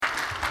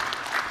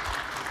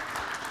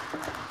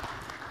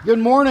Good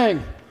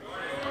morning.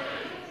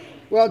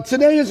 Well,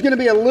 today is going to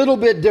be a little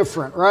bit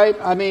different, right?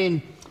 I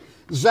mean,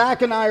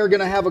 Zach and I are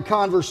going to have a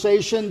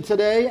conversation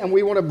today, and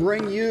we want to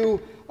bring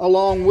you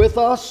along with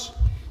us.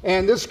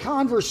 And this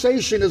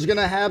conversation is going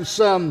to have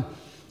some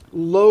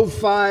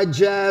lo-fi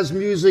jazz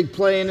music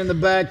playing in the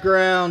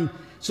background.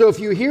 So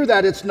if you hear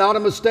that, it's not a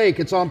mistake.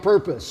 It's on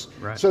purpose.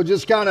 Right. So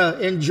just kind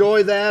of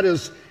enjoy that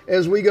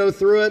as we go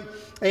through it.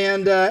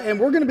 And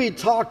we're going to be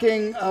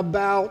talking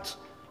about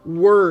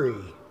worry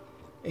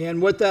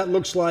and what that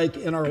looks like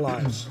in our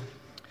lives.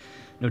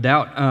 No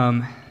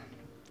doubt.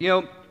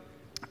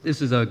 This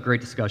is a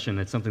great discussion.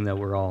 It's something that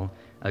we're all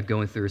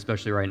going through,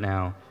 especially right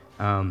now.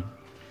 And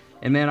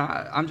man,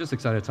 I'm just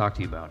excited to talk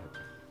to you about it.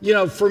 You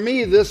know, for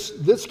me,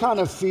 this kind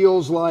of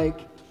feels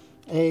like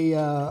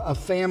a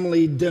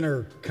family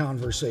dinner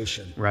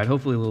conversation. Right.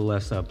 Hopefully a little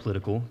less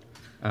political.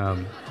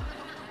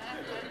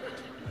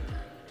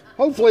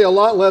 Hopefully a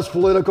lot less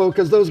political,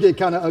 because those get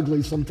kind of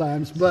ugly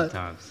sometimes.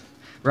 Sometimes.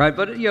 Right.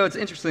 But, it's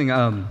interesting.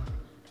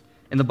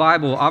 In the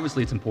Bible,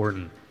 obviously it's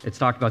important. It's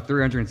talked about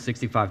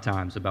 365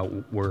 times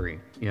about worry,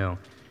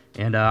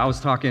 And I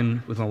was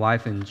talking with my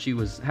wife, and she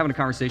was having a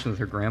conversation with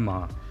her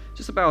grandma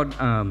just about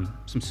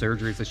some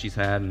surgeries that she's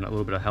had and a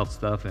little bit of health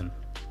stuff. And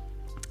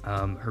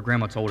her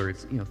grandma told her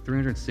it's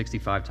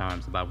 365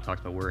 times the Bible talks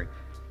about worry.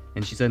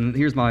 And she said, and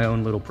here's my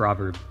own little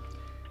proverb: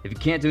 if you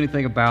can't do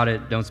anything about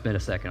it, don't spend a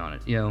second on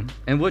it,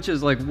 And which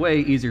is like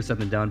way easier said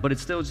than done, but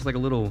it's still just like a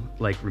little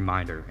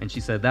reminder. And she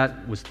said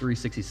that was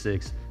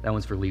 366. That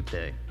one's for leap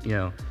day,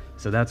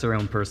 So that's her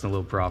own personal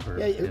little proverb.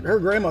 Yeah, her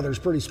grandmother's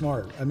pretty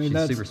smart. I mean,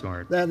 she's super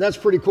smart. That's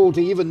pretty cool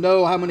to even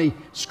know how many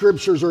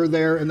scriptures are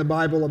there in the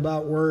Bible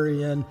about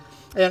worry. And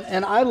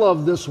I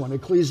love this one,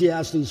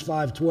 Ecclesiastes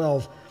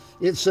 5:12.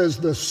 It says,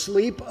 "The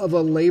sleep of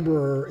a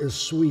laborer is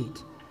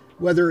sweet,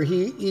 whether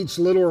he eats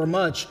little or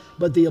much,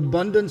 but the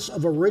abundance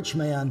of a rich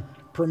man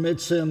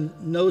permits him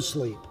no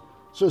sleep."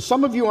 So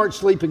some of you aren't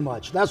sleeping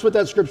much. That's what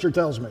that scripture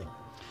tells me.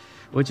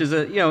 Which is,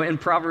 in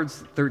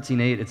Proverbs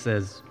 13:8, it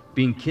says,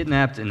 "Being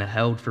kidnapped and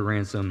held for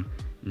ransom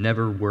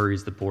never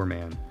worries the poor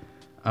man,"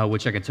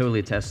 which I can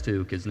totally attest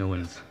to because no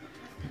one's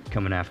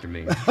coming after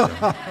me. So.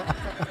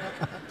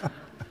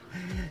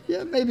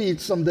 Yeah, maybe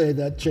someday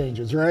that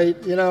changes, right?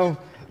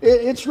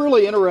 It's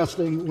really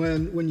interesting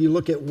when you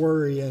look at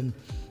worry and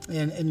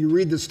you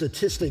read the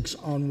statistics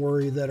on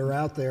worry that are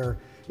out there.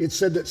 It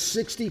said that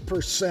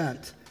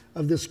 60%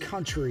 of this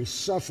country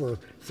suffer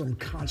from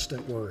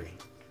constant worry.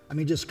 I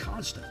mean, just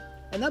constant.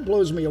 And that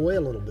blows me away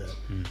a little bit.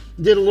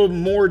 Did a little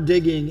more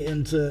digging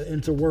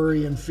into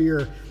worry and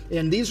fear.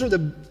 And these are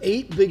the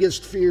 8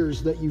 biggest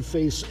fears that you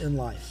face in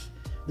life: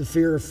 the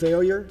fear of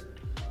failure,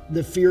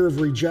 the fear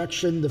of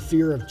rejection, the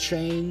fear of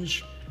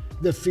change,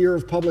 the fear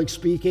of public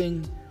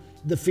speaking,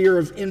 the fear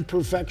of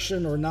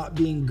imperfection or not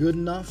being good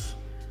enough,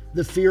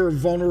 the fear of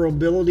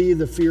vulnerability,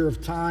 the fear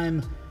of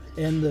time,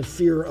 and the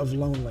fear of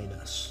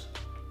loneliness.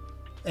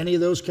 Any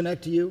of those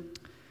connect to you?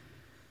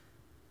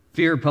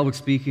 Fear of public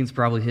speaking is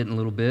probably hitting a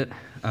little bit.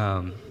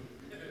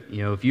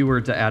 If you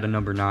were to add a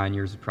number 9,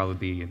 yours would probably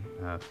be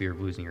fear of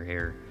losing your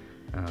hair.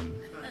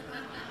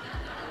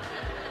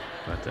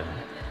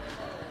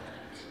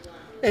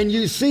 And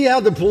you see how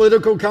the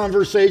political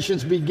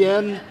conversations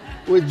begin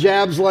with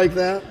jabs like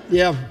that?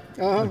 Yeah.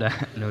 Uh-huh.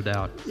 No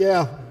doubt.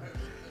 Yeah.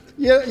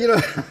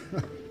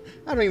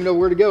 I don't even know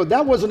where to go.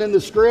 That wasn't in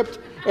the script,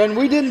 and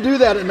we didn't do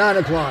that at 9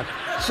 o'clock.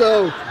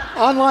 So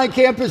online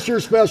campus, you're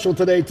special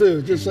today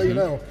too, just so you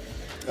know.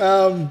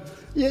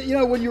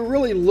 When you're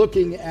really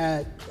looking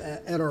at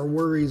our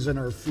worries and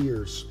our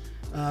fears,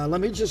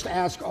 let me just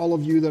ask all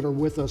of you that are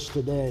with us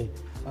today,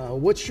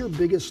 what's your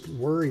biggest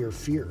worry or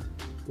fear?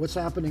 What's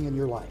happening in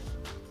your life?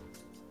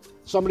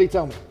 Somebody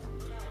tell me.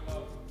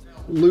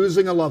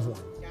 Losing a loved one.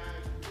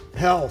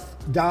 Health,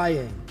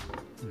 dying.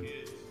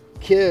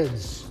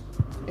 Kids.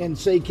 And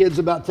say kids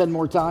about 10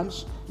 more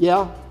times.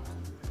 Yeah?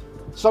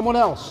 Someone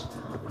else.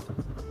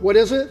 What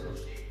is it?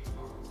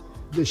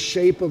 The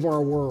shape of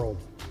our world.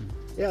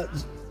 Yeah.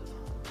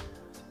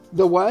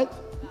 The what?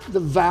 The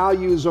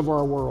values of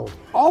our world.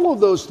 All of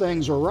those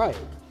things are right,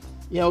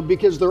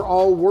 because they're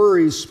all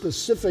worries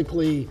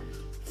specifically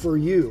for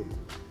you.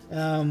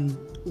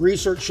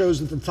 Research shows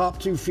that the top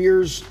 2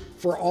 fears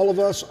for all of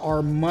us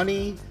are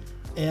money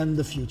and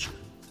the future.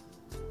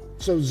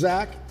 So,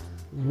 Zach,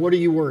 what are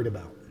you worried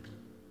about?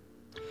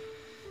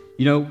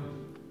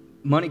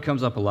 Money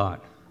comes up a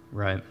lot,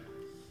 right?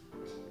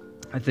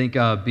 I think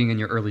being in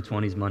your early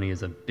 20s, money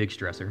is a big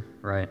stressor,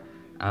 right?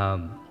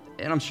 And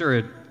I'm sure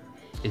it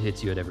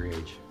hits you at every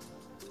age.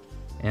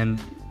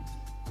 And,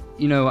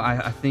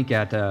 I think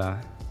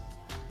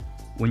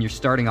when you're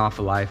starting off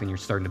a life and you're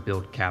starting to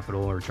build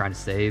capital or trying to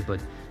save, but,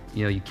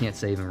 you can't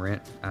save and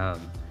rent,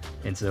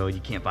 and so you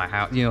can't buy a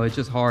house. It's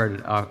just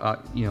hard,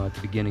 at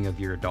the beginning of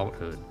your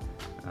adulthood.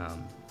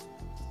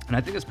 And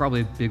I think that's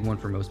probably a big one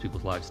for most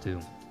people's lives, too.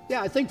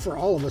 Yeah, I think for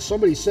all of us,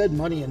 somebody said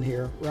money in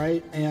here,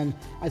 right? And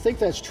I think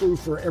that's true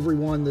for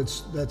everyone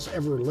that's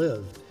ever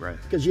lived. Right.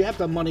 Because you have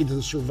to have money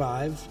to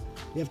survive.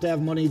 You have to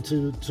have money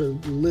to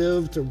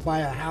live, to buy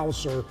a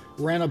house or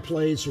rent a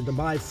place or to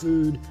buy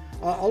food.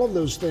 All of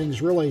those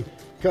things really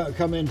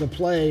come into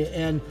play.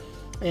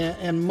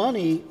 And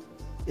money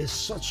is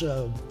such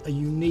a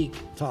unique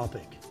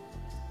topic,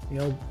 you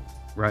know.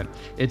 Right.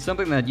 It's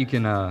something that you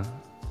can,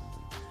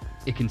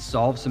 it can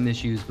solve some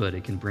issues, but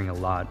it can bring a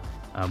lot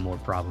more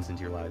problems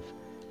into your life.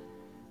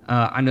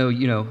 I know,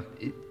 you know,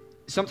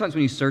 sometimes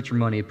when you search for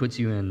money, it puts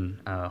you in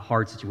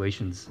hard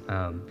situations,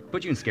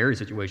 puts you in scary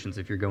situations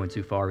if you're going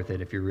too far with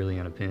it, if you're really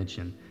in a pinch.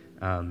 And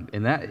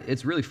that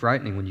it's really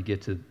frightening when you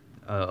get to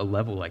a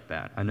level like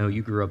that. I know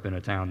you grew up in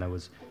a town that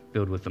was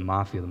filled with the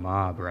mafia, the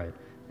mob, right?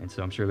 And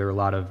so I'm sure there were a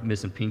lot of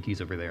missing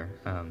pinkies over there.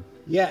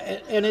 Yeah,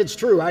 and it's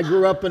true. I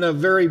grew up in a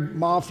very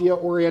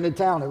mafia-oriented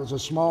town. It was a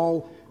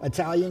small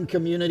Italian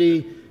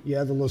community. You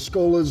had the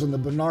Lascolas and the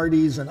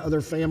Bernardis and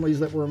other families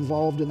that were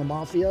involved in the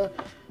mafia.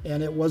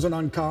 And it wasn't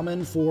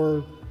uncommon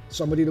for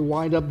somebody to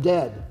wind up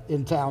dead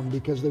in town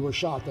because they were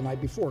shot the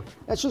night before.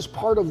 That's just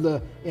part of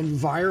the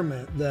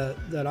environment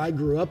that I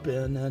grew up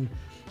in.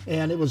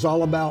 And it was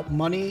all about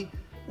money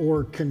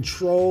or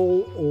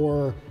control,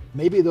 or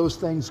maybe those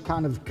things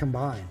kind of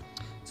combined.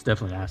 It's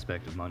definitely an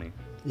aspect of money.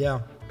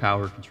 Yeah.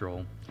 Power,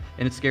 control.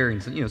 And it's scary.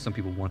 And, you know, some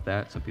people want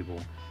that. Some people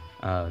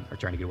are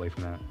trying to get away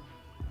from that.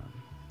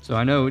 So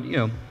I know, you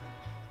know,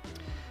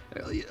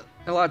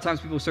 a lot of times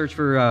people search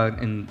for,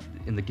 in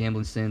the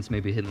gambling sense,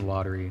 maybe hitting the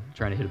lottery,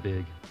 trying to hit it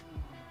big.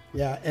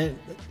 Yeah, and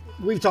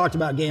we've talked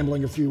about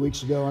gambling a few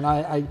weeks ago,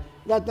 and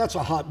that's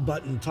a hot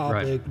button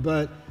topic. Right.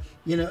 But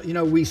you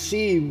know, we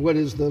see what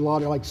is the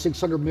lottery, like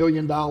 $600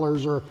 million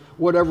or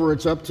whatever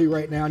it's up to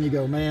right now, and you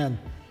go, man,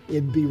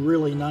 it'd be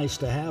really nice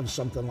to have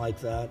something like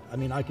that. I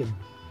mean,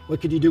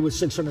 what could you do with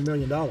 $600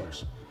 million?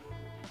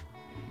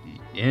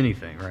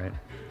 Anything, right?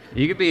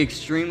 You could be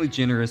extremely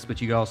generous,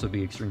 but you could also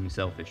be extremely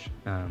selfish.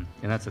 And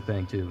that's the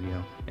thing, too, you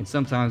know. And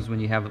sometimes when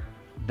you have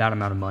that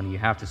amount of money, you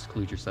have to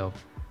seclude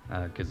yourself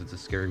because it's a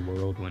scary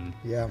world when,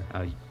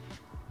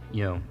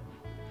 you know,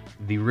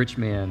 the rich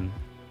man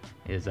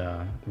is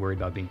worried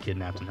about being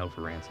kidnapped and held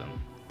for ransom.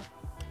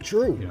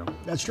 True. You know?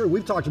 That's true.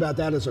 We've talked about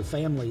that as a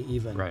family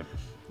even. Right.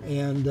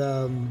 And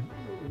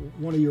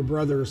one of your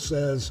brothers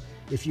says,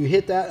 if you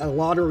hit a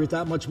lottery with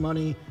that much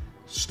money,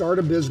 start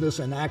a business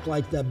and act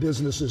like that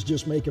business is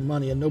just making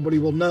money, and nobody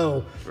will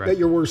know that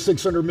you're worth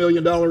 $600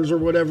 million or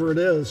whatever it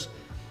is.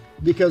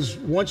 Because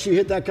once you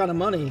hit that kind of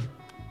money,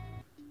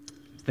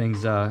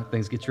 things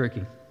get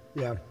tricky.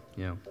 Yeah.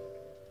 You know.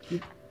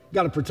 You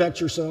got to protect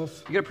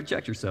yourself. You got to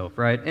protect yourself,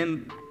 right?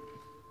 And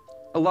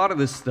a lot of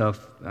this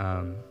stuff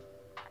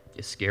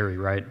is scary,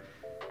 right?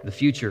 The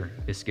future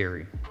is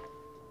scary.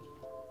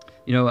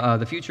 You know,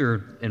 the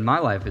future in my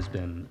life has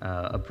been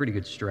a pretty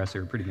good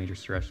stressor, a pretty major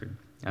stressor.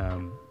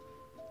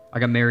 I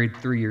got married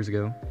 3 years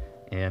ago,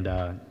 and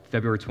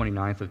February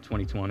 29th of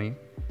 2020,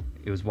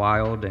 it was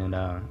wild, and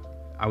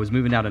I was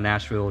moving down to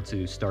Nashville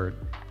to start,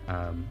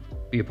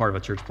 be a part of a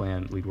church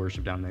plant, lead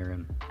worship down there,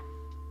 and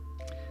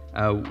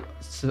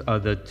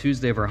the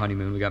Tuesday of our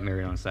honeymoon, we got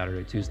married on a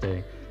Saturday.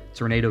 Tuesday,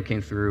 tornado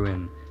came through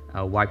and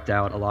wiped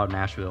out a lot of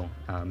Nashville.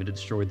 It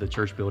destroyed the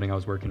church building I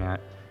was working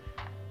at.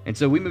 And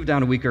so we moved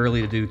down a week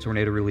early to do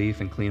tornado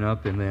relief and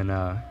cleanup, and then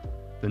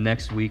the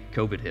next week,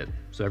 COVID hit,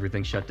 so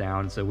everything shut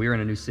down. So we were in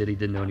a new city,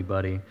 didn't know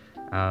anybody,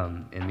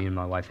 and me and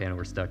my wife Hannah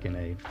were stuck in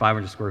a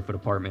 500 square foot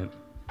apartment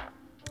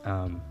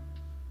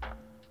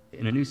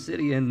in a new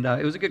city, and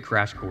it was a good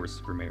crash course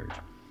for marriage.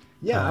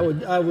 Yeah,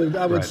 I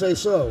would say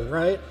so,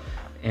 right?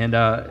 And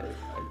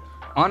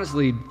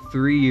honestly,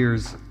 3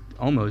 years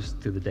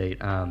almost to the date,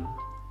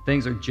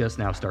 things are just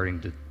now starting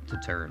to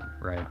turn,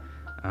 right?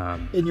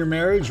 In your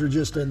marriage or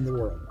just in the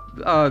world?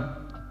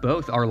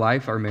 Both, our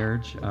life, our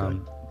marriage. Okay.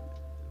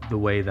 The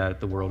way that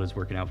the world is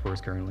working out for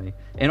us currently,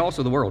 and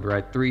also the world,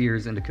 right? 3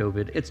 years into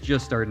COVID, it's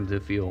just starting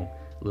to feel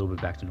a little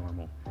bit back to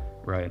normal,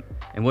 right?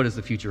 And what does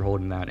the future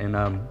hold in that? And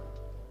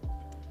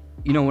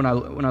you know, when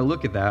I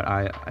look at that,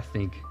 I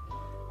think,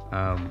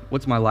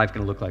 what's my life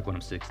going to look like when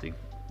I'm 60?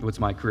 What's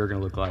my career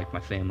going to look like?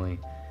 My family?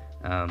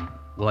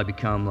 Will I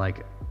become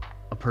like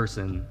a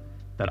person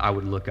that I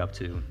would look up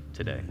to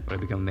today? Will I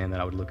become a man that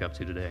I would look up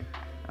to today?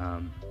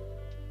 And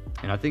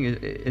I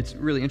think it's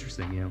really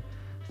interesting, you know.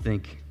 I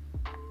think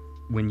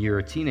when you're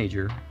a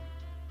teenager,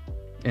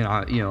 and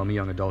I'm a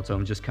young adult, so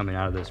I'm just coming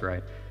out of this,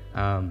 right?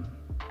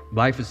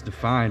 Life is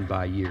defined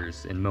by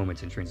years and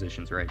moments and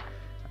transitions, right?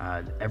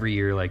 Every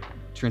year, like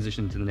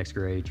transitioning to the next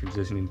grade,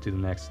 transitioning to the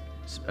next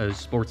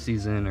sports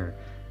season, or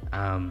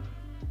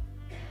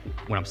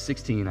when I'm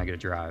 16, I get to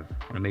drive.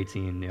 When I'm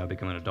 18, I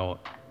become an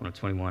adult. When I'm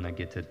 21, I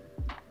get to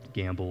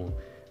gamble,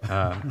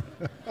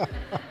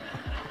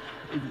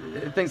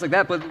 things like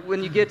that. But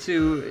when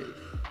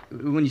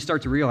you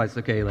start to realize,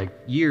 okay, like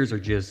years are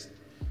just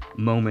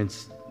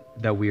moments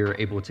that we are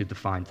able to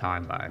define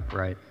time by,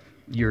 right?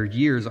 Your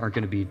years aren't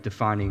going to be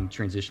defining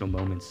transitional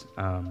moments.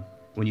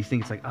 When you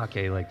think it's like,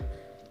 okay, like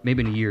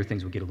maybe in a year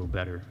things will get a little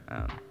better.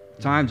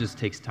 Time just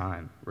takes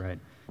time, right?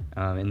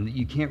 And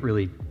you can't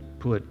really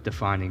put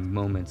defining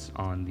moments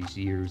on these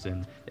years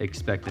and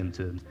expect them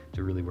to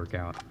really work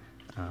out.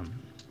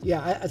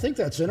 Yeah, I think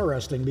that's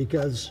interesting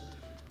because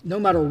no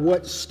matter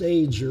what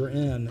stage you're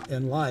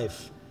in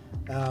life,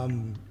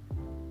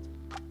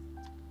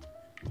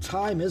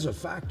 time is a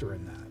factor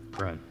in that.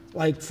 Right.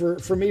 Like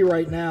for me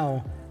right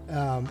now,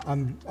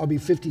 I'll be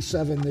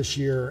 57 this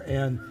year,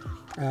 and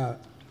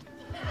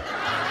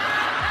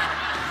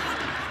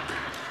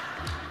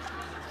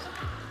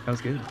That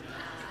was good.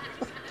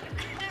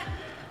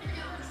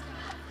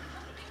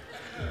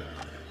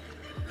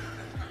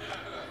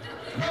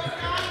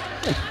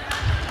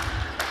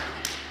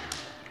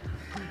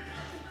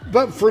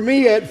 but for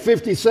me at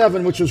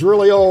 57, which is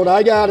really old,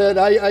 I got it,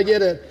 I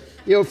get it.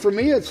 You know, for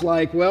me it's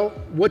like, well,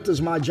 what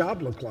does my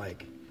job look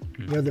like?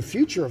 You know, the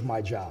future of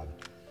my job.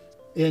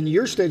 In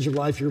your stage of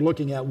life, you're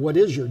looking at what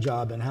is your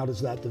job and how does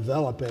that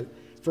develop it.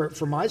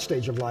 For my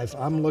stage of life,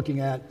 I'm looking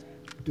at,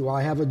 do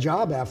I have a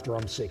job after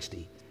I'm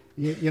 60?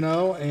 You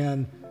know,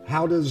 and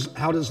how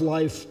does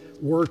life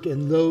work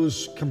in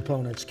those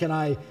components? Can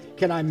I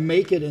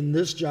make it in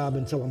this job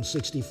until I'm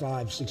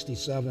 65,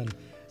 67?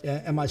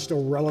 Am I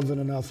still relevant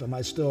enough? Am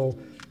I still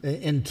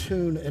in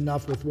tune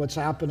enough with what's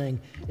happening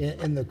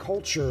in the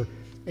culture?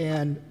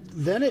 And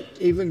then it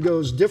even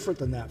goes different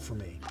than that for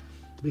me.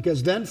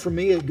 Because then for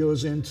me, it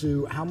goes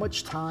into how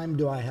much time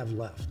do I have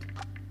left?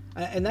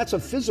 And that's a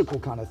physical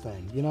kind of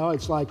thing. You know,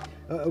 it's like,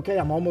 okay,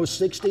 I'm almost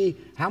 60.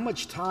 How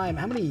much time,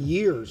 how many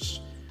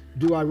years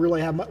do I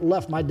really have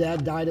left? My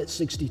dad died at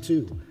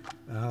 62.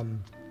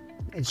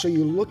 And so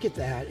you look at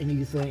that and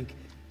you think,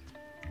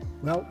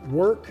 well,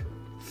 work,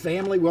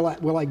 family,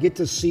 will I get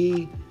to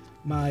see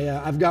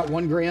I've got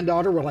one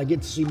granddaughter, will I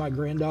get to see my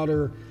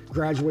granddaughter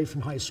graduate from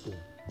high school?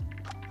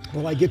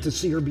 Will I get to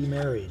see her be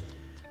married?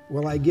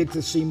 Will I get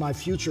to see my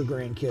future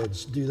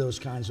grandkids do those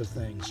kinds of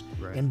things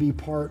and be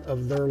part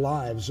of their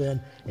lives?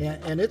 And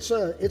it's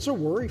a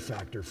worry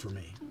factor for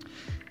me.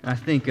 I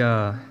think,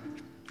 the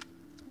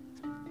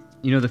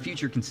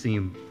future can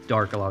seem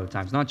dark a lot of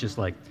times, not just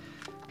like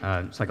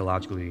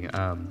psychologically,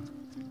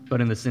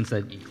 but in the sense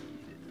that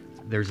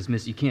there's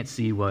this you can't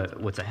see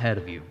what's ahead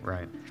of you,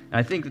 right? And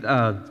I think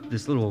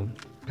this little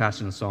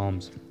passage in the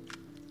Psalms,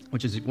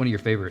 which is one of your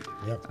favorite,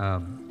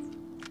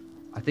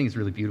 I think it's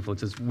really beautiful. It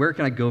says, where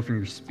can I go from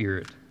your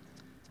spirit?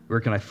 Where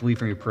can I flee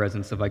from your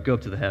presence? If I go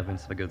up to the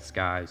heavens, if I go to the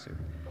skies,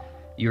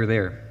 you are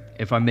there.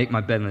 If I make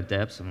my bed in the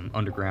depths of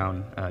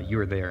underground, you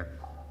are there.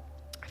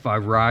 If I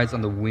rise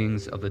on the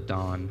wings of the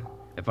dawn,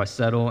 if I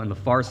settle in the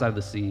far side of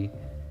the sea,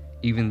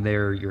 even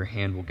there your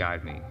hand will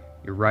guide me.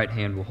 Your right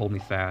hand will hold me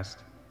fast.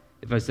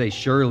 If I say,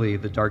 surely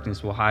the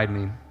darkness will hide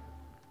me,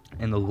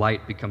 and the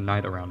light become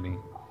night around me,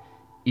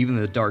 even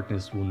the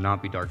darkness will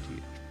not be dark to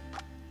you.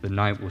 The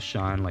night will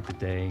shine like the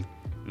day,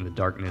 and the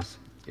darkness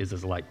is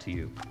as light to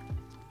you.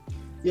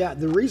 Yeah,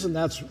 the reason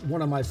that's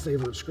one of my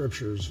favorite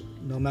scriptures,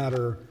 no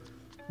matter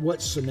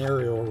what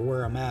scenario or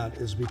where I'm at,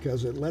 is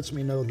because it lets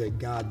me know that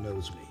God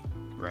knows me.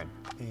 Right.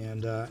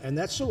 And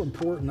that's so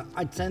important.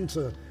 I tend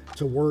to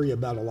worry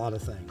about a lot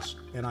of things,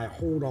 and I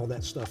hold all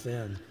that stuff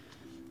in.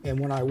 And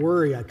when I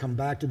worry, I come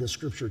back to the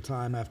scripture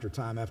time after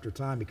time after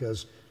time,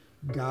 because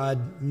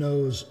God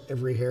knows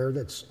every hair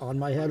that's on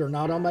my head or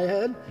not on my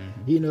head.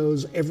 Mm-hmm. He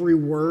knows every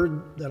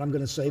word that I'm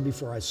going to say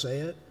before I say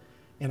it,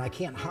 and I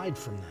can't hide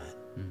from that.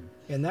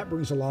 Mm-hmm. And that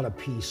brings a lot of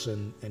peace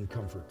and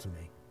comfort to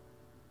me.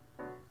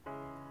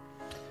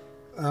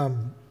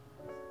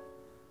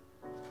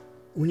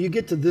 When you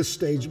get to this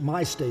stage,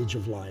 my stage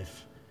of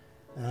life,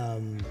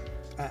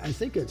 I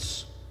think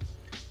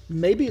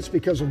maybe it's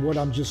because of what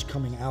I'm just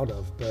coming out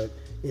of, but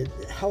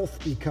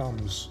health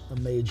becomes a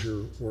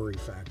major worry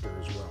factor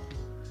as well.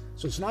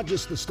 So it's not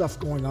just the stuff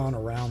going on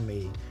around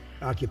me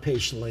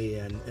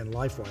occupationally and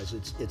life-wise,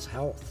 it's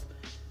health.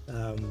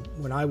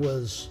 When I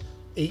was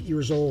 8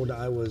 years old,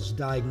 I was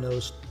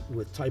diagnosed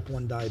with type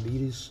 1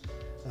 diabetes.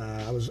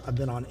 I've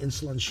been on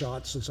insulin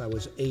shots since I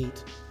was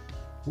 8.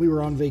 We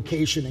were on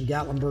vacation in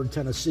Gatlinburg,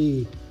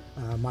 Tennessee,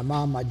 my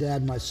mom, my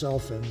dad,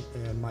 myself,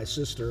 and my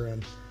sister,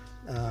 and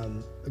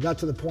I got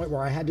to the point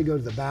where I had to go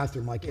to the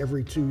bathroom like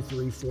every 2,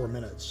 3, 4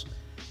 minutes.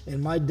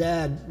 And my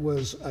dad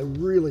was a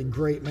really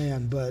great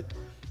man, but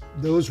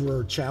those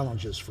were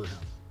challenges for him,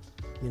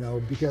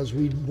 because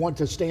we'd want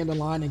to stand in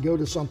line and go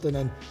to something,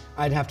 and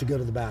I'd have to go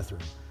to the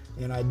bathroom.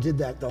 And I did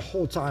that the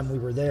whole time we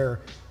were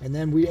there. And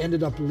then we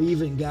ended up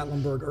leaving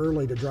Gatlinburg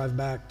early to drive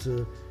back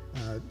to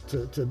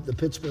the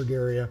Pittsburgh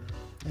area.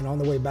 And on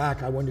the way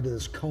back, I went into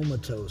this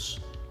comatose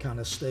kind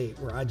of state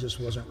where I just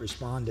wasn't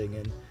responding.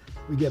 And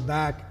we get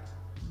back,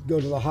 go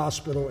to the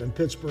hospital in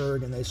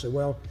Pittsburgh, and they say,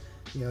 well,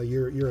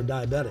 you're a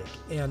diabetic.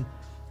 And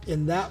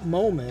in that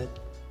moment,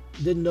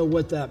 didn't know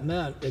what that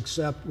meant,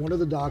 except one of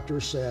the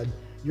doctors said,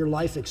 your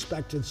life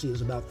expectancy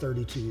is about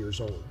 32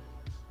 years old.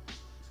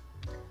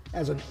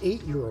 As an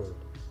 8-year-old,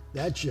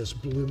 that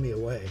just blew me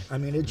away. I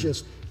mean,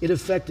 it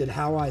affected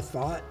how I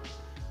thought,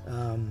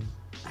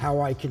 how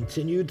I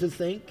continued to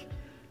think,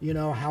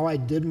 how I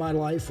did my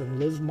life and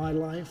lived my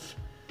life.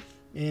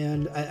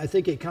 And I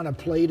think it kind of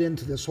played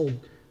into this whole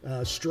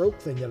stroke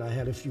thing that I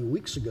had a few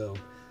weeks ago,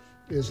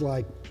 is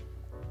like,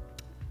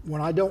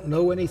 when I don't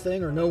know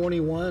anything or know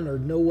anyone or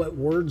know what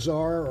words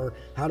are or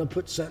how to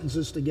put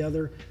sentences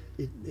together,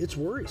 it's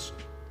worrisome.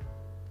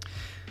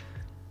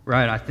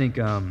 Right. I think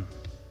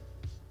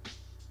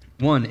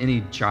one,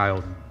 any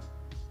child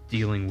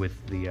dealing with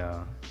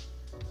the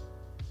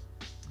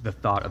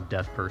thought of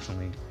death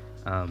personally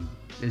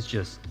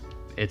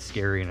it's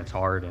scary and it's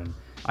hard, and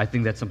I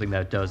think that's something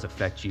that does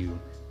affect you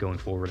going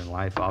forward in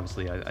life.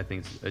 Obviously, I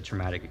think it's a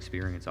traumatic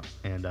experience,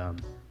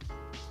 and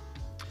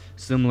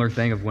similar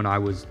thing of when I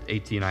was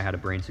 18, I had a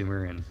brain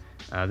tumor, and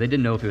they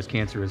didn't know if it was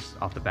cancerous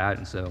off the bat,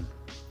 and so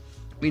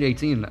being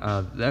 18,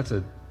 that's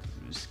a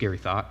scary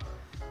thought.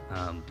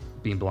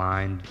 Being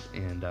blind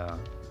and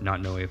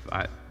not knowing if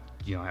I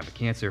have a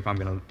cancer, if I'm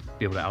going to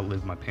be able to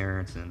outlive my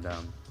parents, and if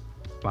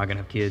I'm going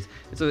to have kids.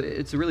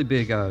 It's a really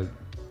big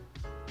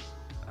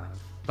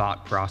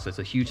thought process,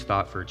 a huge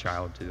thought for a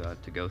child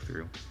to go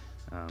through.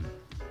 And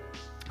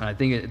I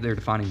think they're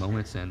defining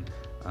moments, and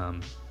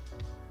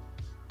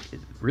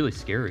it's really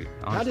scary,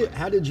 honestly.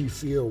 How did you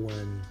feel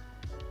when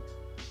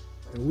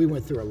we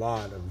went through a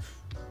lot of,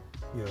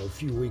 a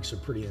few weeks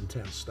of pretty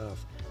intense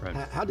stuff? Right.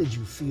 How did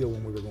you feel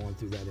when we were going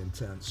through that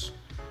intense?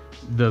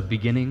 The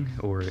beginning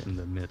or in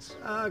the midst?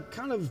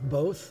 Kind of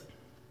both.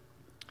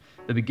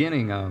 The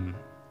beginning,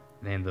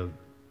 man,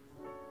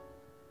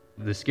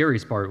 the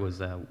scariest part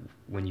was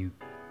when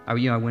I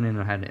went in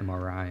and I had an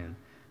MRI, and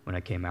when I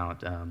came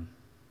out,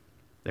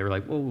 they were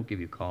like, well, we'll give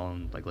you a call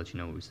and let you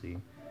know what we see.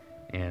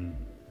 And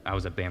I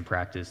was at band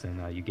practice,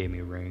 and you gave me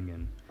a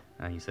ring,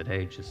 and you said,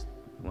 hey, just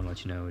want to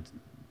let you know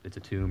it's a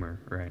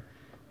tumor, right?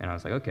 And I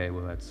was like, okay,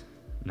 well, that's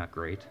not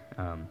great.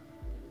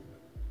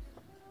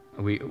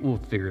 We'll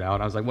figure it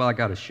out. I was like, well, I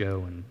got a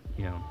show, and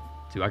I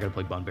got to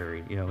play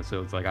Bunbury,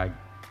 so it's like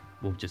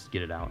we'll just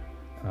get it out.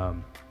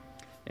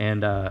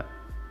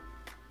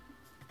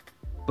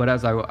 But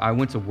as I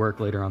went to work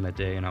later on that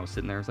day, and I was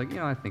sitting there, I was like,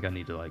 I think I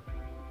need to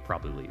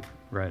probably leave,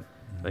 right?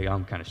 Like,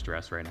 I'm kind of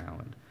stressed right now,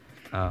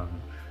 and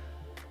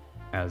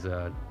as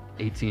a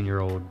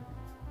 18-year-old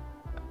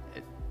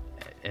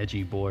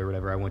edgy boy or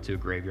whatever, I went to a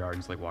graveyard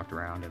and just walked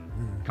around and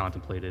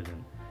contemplated,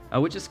 and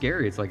which is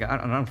scary. It's like I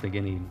don't think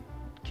any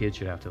kid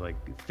should have to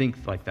think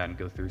like that and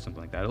go through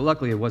something like that.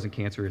 Luckily, it wasn't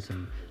cancerous,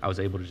 and I was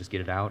able to just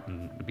get it out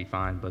and be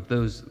fine. But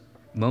those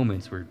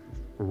moments were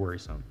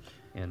worrisome,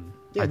 and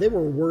they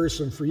were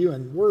worrisome for you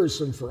and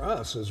worrisome for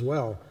us as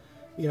well.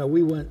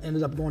 We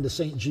ended up going to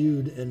St.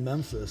 Jude in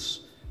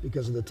Memphis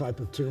because of the type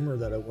of tumor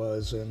that it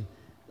was, and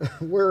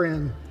we're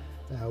in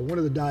one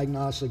of the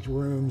diagnostic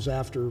rooms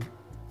after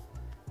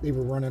they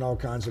were running all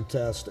kinds of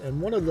tests,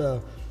 and one of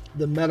the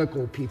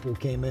medical people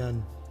came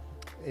in,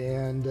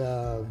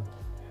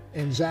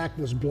 and Zach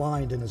was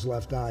blind in his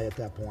left eye at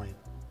that point.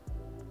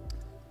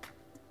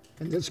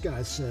 And this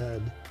guy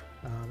said,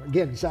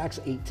 again, Zach's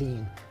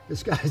 18.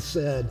 This guy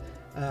said,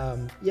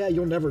 yeah,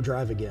 you'll never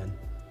drive again.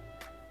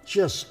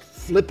 Just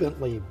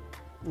flippantly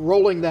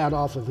rolling that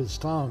off of his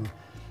tongue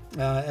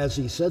as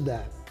he said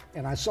that.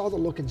 And I saw the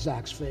look in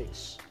Zach's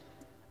face.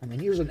 I mean,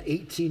 here's an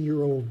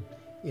 18-year-old,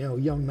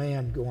 young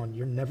man going,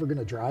 you're never going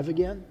to drive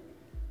again?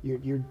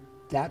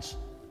 That's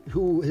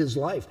who his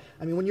life.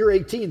 I mean, when you're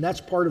 18,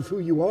 that's part of who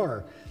you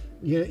are.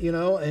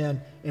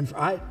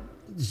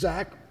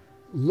 Zach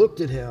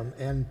looked at him,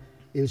 and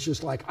it's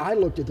just like, I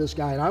looked at this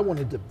guy and I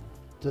wanted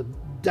to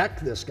deck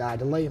this guy,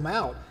 to lay him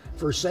out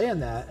for saying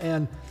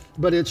that.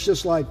 But it's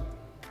just like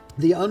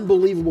the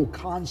unbelievable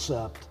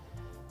concept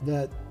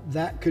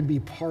that could be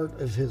part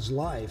of his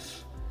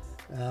life,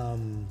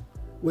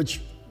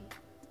 which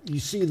you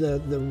see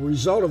the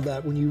result of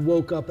that when you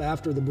woke up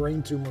after the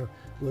brain tumor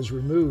was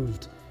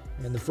removed.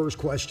 And the first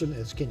question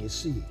is, can you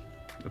see?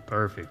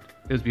 Perfect.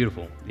 It was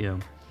beautiful.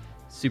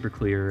 Super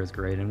clear. It's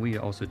great. And we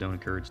also don't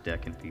encourage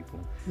decking people.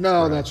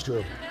 No, that's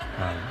true.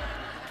 I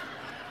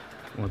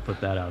want to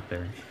put that out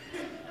there.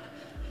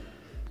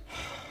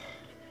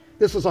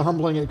 This is a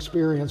humbling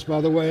experience,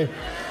 by the way.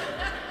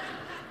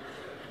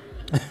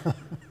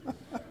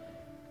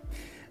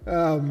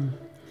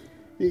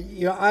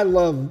 I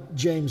love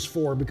James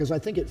 4 because I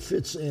think it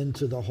fits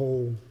into the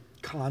whole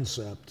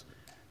concept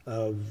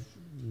of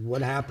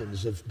what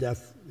happens if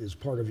death is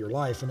part of your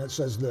life. And it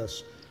says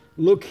this: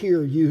 look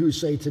here, you who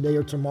say today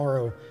or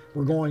tomorrow,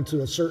 we're going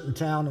to a certain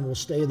town and we'll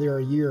stay there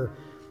a year.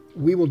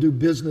 We will do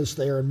business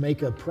there and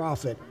make a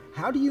profit.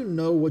 How do you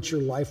know what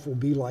your life will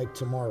be like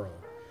tomorrow?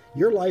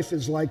 Your life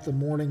is like the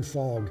morning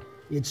fog.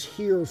 It's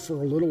here for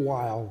a little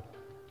while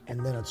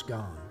and then it's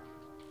gone.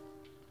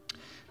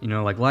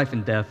 Life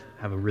and death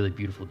have a really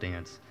beautiful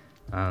dance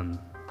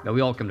that we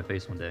all come to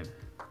face one day.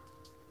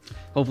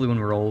 Hopefully when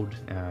we're old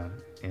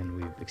and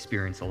we've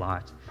experienced a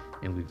lot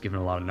and we've given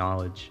a lot of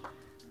knowledge,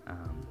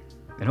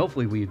 and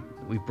hopefully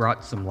we've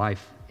brought some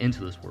life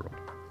into this world.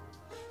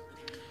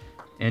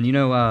 And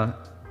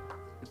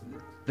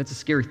that's a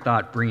scary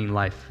thought, bringing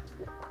life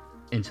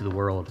into the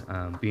world.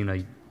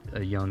 Being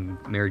a young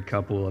married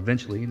couple,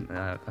 eventually,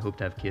 I hope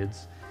to have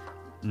kids.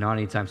 Not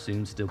anytime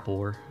soon, still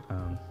poor.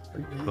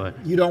 But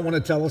you don't want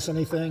to tell us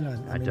anything?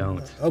 I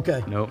don't.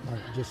 Okay. Nope.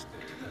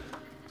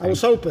 I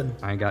was hoping.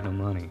 I ain't got no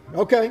money.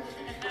 Okay.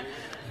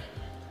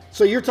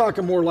 So you're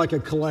talking more like a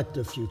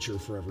collective future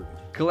for everyone.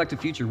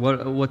 Collective future.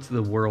 What's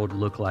the world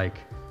look like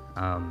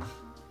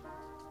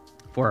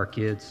for our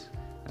kids,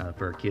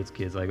 for our kids?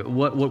 Like,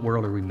 what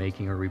world are we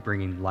making? Are we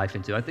bringing life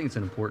into? I think it's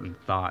an important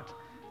thought.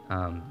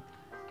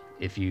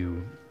 If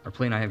you are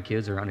planning on having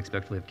kids or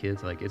unexpectedly have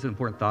kids, like, it's an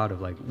important thought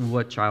of like,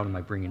 what child am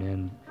I bringing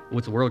in?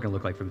 What's the world going to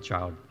look like for the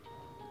child?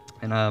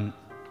 And I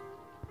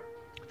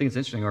think it's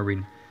interesting. We're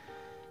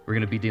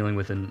going to be dealing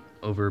with an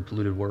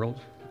over-polluted world,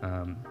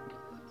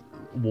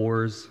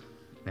 wars,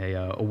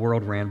 a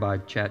world ran by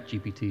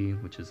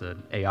ChatGPT, which is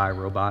an AI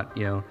robot.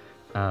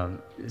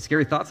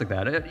 Scary thoughts like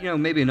that.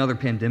 Maybe another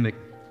pandemic,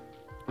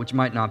 which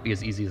might not be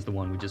as easy as the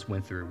one we just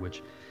went through.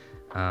 Which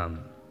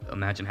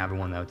imagine having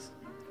one that's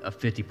a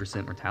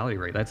 50% mortality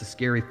rate. That's a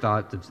scary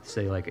thought to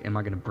say. Like, am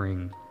I going to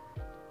bring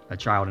a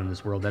child in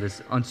this world that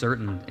is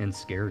uncertain and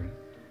scary?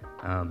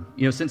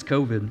 Since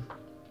COVID,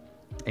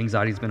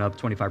 anxiety's been up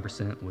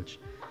 25%, which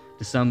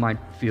to some might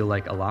feel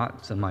like a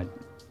lot. Some might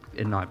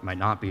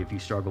not be. If you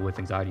struggle with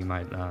anxiety, you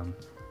might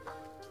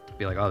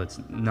be like, oh, that's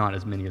not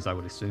as many as I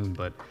would assume.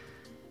 But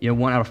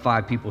 1 out of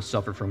 5 people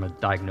suffer from a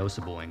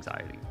diagnosable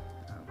anxiety,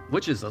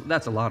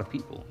 that's a lot of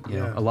people.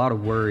 A lot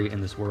of worry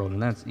in this world,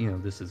 and that's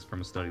this is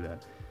from a study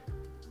that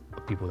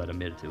people that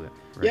admitted to it.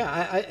 Right?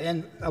 Yeah,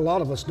 and a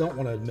lot of us don't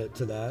want to admit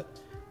to that,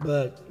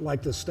 but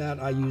like the stat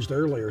I used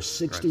earlier,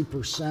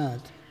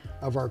 60%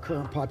 of our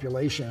current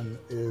population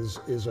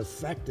is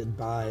affected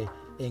by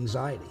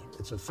anxiety.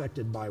 It's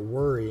affected by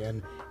worry,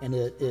 and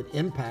it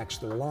impacts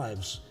their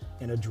lives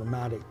in a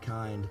dramatic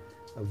kind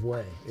of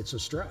way. It's a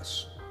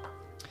stress.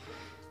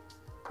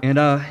 And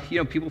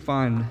people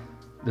find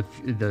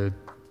the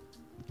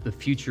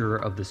future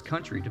of this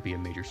country to be a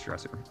major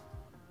stressor,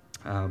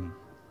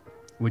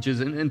 which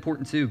is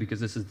important too, because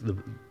this is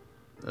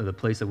the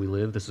place that we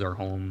live. This is our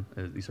home.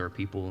 These are our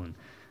people, and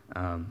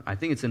I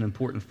think it's an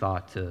important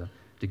thought to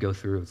go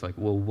through. It's like,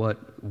 well,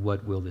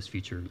 what will this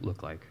future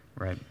look like,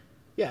 right?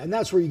 Yeah, and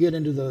that's where you get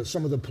into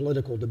some of the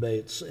political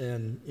debates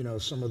and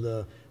some of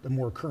the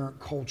more current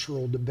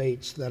cultural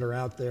debates that are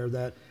out there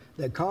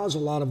that cause a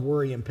lot of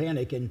worry and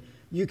panic, and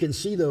you can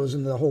see those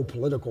in the whole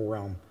political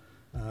realm,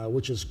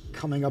 which is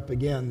coming up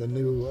again, the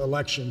new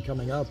election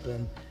coming up,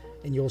 and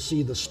you'll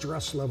see the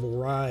stress level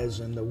rise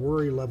and the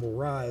worry level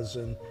rise,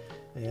 and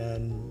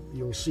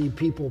you'll see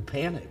people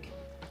panic,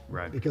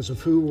 right, because of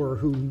who or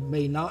who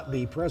may not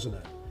be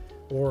president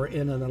or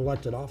in an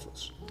elected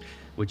office.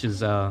 Which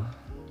is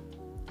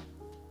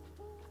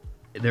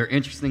they're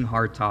interesting,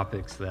 hard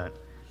topics that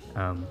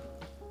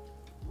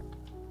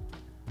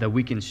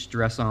we can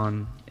stress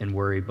on and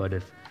worry, but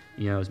if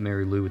as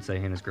Mary Lou would say,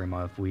 Hannah's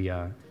grandma,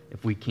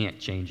 if we can't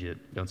change it,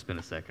 don't spend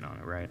a second on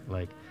it, right?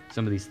 Like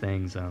some of these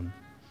things,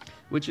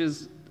 which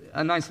is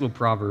a nice little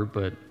proverb,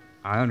 but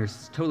I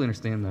totally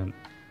understand that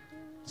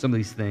some of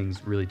these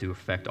things really do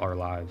affect our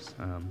lives.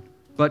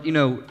 But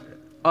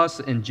us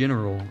in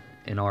general,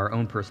 in our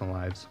own personal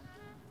lives,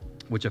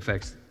 which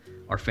affects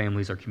our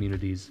families, our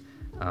communities,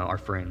 our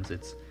friends.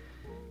 It's,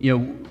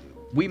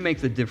 we make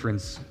the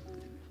difference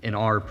in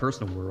our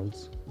personal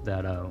worlds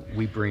that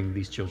we bring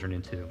these children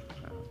into.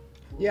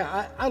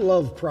 Yeah, I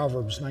love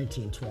Proverbs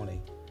 19:20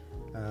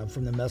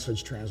 from the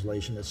Message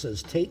translation. It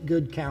says, "Take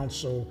good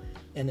counsel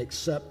and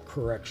accept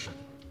correction."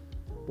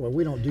 Boy,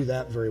 we don't do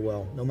that very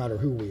well, no matter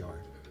who we are.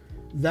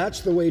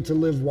 That's the way to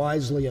live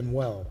wisely and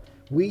well.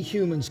 We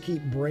humans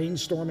keep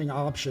brainstorming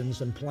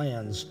options and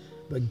plans,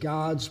 but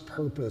God's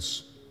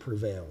purpose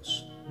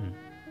prevails.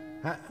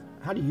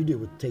 How do you do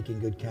with taking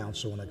good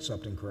counsel and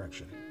accepting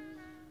correction?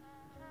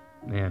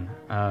 Man,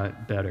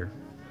 better.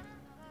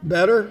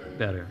 Better?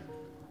 Better.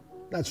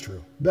 That's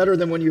true. Better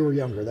than when you were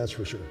younger, that's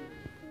for sure.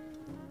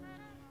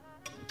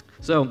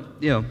 So,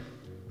 yeah,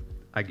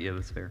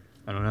 that's fair.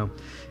 I don't know.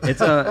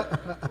 It's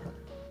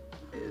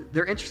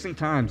they're interesting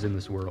times in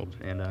this world,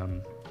 and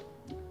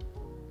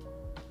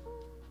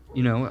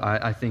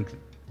I think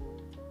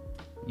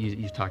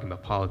you're talking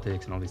about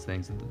politics and all these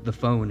things. The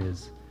phone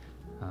is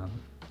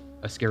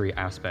a scary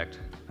aspect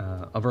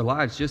of our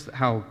lives, just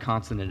how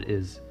constant it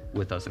is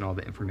with us and all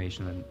the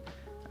information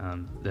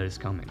that is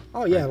coming.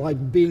 Oh yeah, right?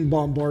 Like being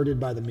bombarded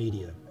by the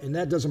media, and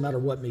that doesn't matter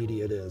what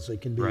media it is.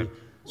 It can be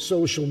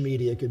social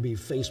media, it could be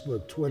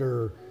Facebook,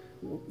 Twitter,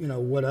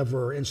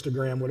 whatever,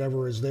 Instagram,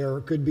 whatever is there.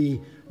 It could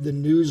be the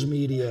news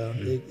media.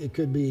 It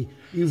could be,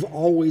 you've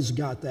always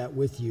got that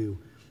with you,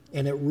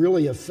 and it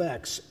really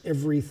affects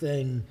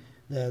everything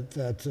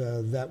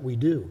that we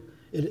do.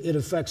 It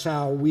affects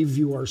how we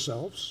view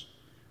ourselves,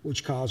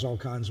 which causes all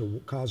kinds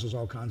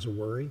of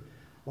worry.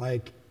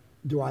 Like,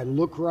 do I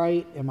look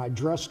right? Am I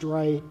dressed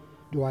right?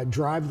 Do I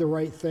drive the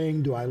right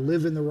thing? Do I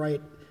live in the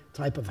right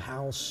type of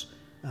house?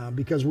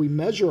 Because we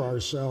measure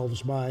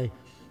ourselves by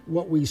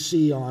what we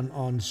see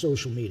on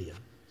social media,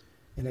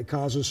 and it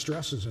causes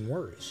stresses and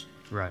worries.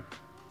 Right.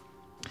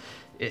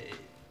 It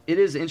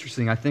is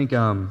interesting. I think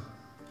when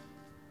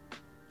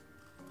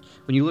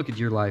you look at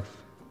your life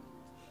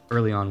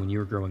early on when you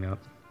were growing up,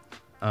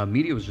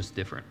 media was just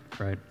different,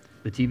 right?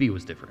 The TV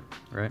was different,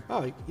 right?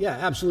 Oh, yeah,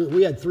 absolutely.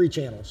 We had 3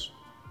 channels.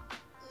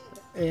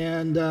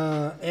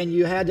 and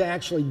you had to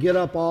actually get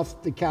up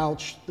off the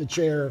couch, the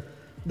chair,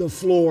 the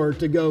floor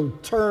to go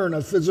turn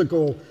a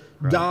physical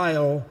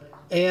dial.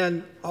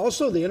 And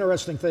also the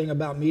interesting thing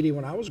about media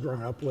when I was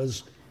growing up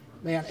was,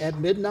 man, at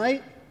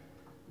midnight,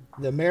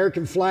 the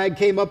American flag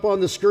came up on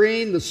the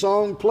screen, the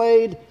song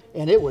played,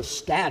 and it was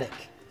static.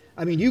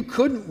 I mean, you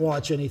couldn't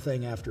watch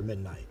anything after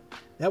midnight.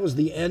 That was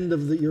the end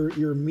of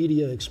your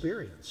media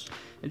experience.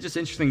 It's just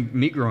interesting,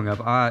 me growing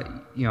up, I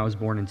was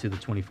born into the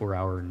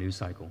 24-hour news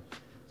cycle.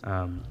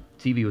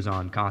 TV was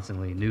on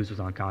constantly, news was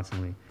on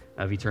constantly.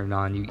 If you turned it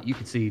on, you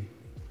could see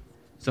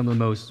some of the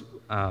most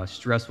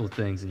stressful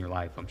things in your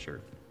life, I'm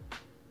sure.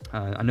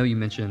 I know you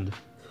mentioned,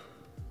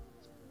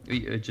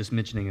 just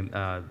mentioning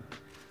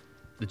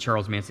the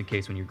Charles Manson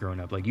case when you were growing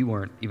up. Like, you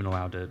weren't even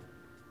allowed to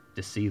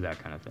see that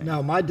kind of thing.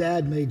 No, my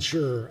dad made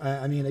sure.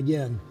 I mean,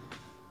 again,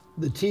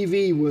 the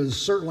TV was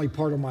certainly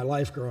part of my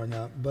life growing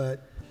up,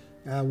 but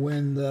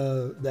when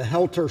the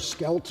Helter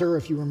Skelter,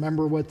 if you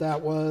remember what that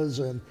was,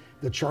 and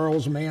the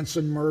Charles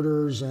Manson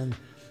murders, and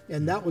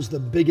that was the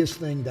biggest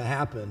thing to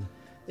happen.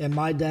 And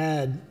my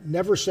dad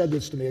never said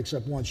this to me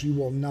except once: you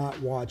will not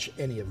watch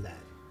any of that.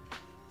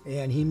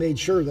 And he made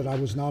sure that I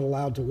was not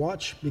allowed to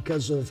watch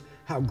because of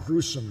how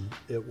gruesome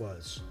it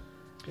was,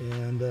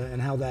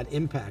 and how that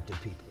impacted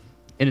people.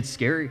 And it's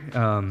scary.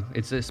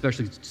 It's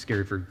especially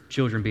scary for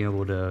children being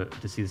able to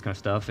see this kind of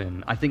stuff.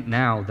 And I think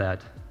now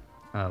that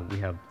we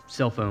have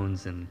cell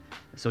phones and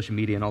social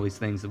media and all these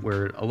things,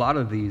 where a lot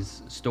of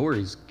these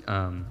stories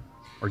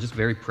are just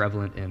very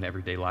prevalent in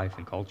everyday life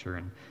and culture.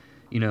 And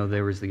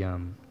there was the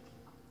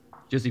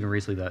just even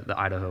recently the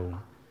Idaho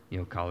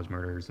college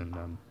murders,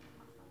 and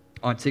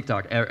on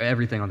TikTok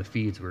everything on the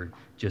feeds were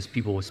just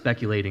people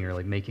speculating or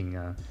like making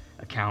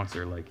accounts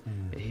or like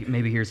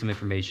maybe here's some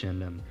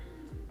information.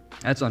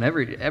 That's on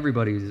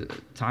everybody's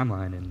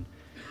timeline, and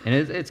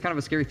it's kind of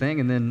a scary thing.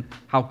 And then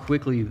how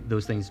quickly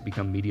those things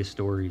become media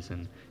stories,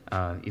 and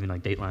even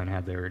like Dateline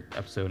had their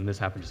episode, and this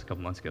happened just a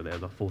couple months ago. They had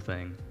the full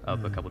thing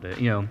up a couple days.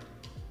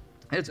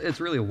 It's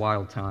really a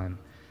wild time.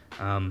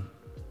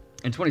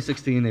 In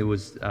 2016, it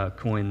was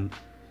coined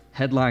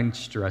headline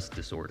stress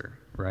disorder,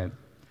 right?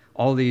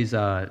 All these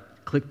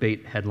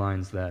clickbait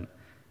headlines that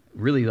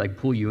really like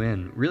pull you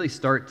in, really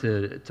start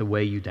to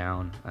weigh you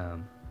down.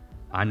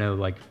 I know,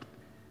 like,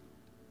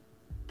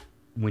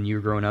 when you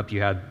were growing up,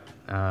 you had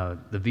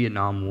the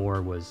Vietnam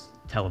War was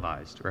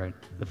televised, right?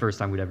 The first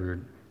time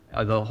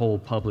the whole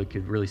public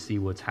could really see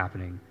what's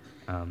happening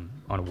on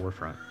a war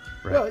front,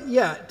 right? Well,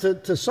 yeah,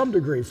 to some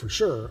degree, for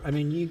sure. I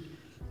mean,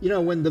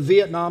 when the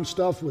Vietnam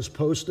stuff was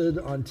posted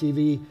on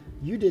TV,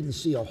 you didn't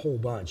see a whole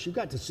bunch. You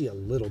got to see a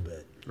little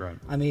bit. Right.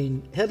 I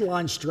mean,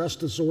 headline stress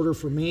disorder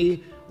for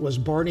me was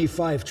Barney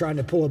Fife trying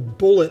to pull a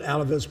bullet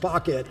out of his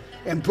pocket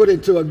and put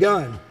it to a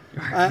gun.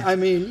 I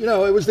mean,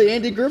 it was the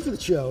Andy Griffith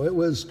Show. It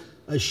was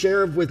a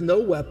sheriff with no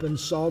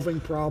weapons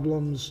solving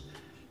problems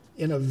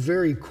in a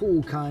very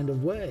cool kind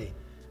of way.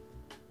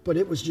 But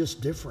it was just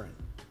different.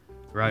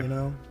 Right.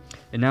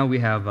 And now we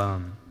have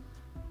on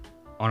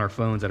our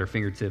phones at our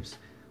fingertips,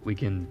 we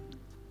can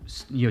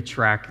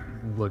track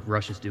what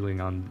Russia's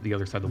doing on the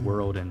other side of the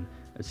world and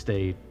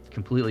stay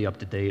completely up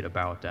to date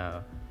about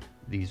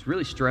these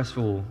really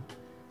stressful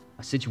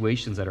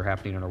situations that are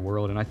happening in our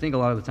world. And I think a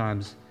lot of the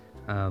times,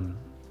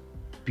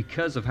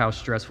 because of how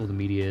stressful the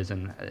media is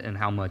and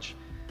how much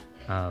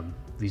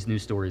these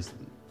news stories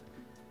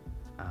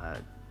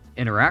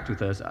interact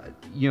with us,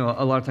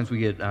 a lot of times we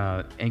get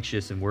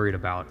anxious and worried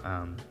about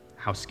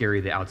how scary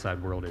the outside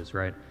world is,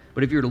 right?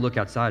 But if you were to look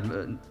outside,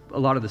 a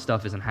lot of the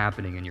stuff isn't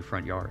happening in your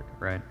front yard,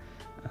 right?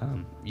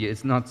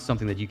 It's not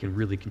something that you can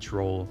really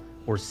control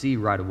or see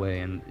right away.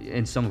 And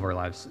in some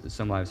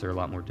lives are a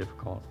lot more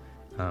difficult.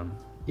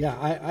 Yeah,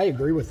 I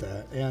agree with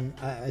that. And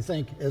I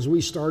think as we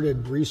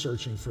started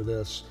researching for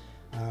this,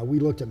 we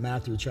looked at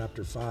Matthew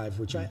chapter 5,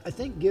 which I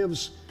think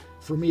gives,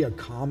 for me, a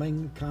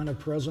calming kind of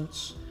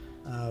presence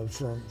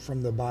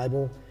from the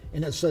Bible.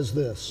 And it says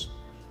this: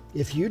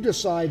 if you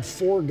decide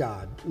for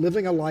God,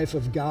 living a life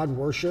of God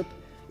worship,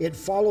 it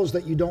follows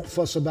that you don't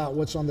fuss about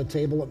what's on the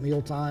table at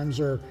meal times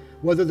or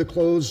whether the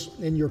clothes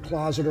in your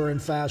closet are in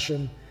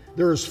fashion.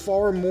 There is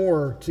far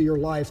more to your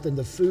life than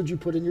the food you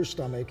put in your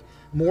stomach,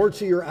 more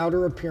to your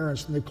outer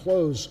appearance than the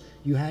clothes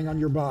you hang on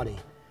your body.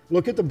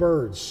 Look at the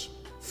birds,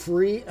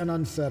 free and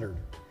unfettered,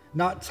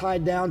 not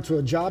tied down to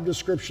a job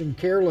description,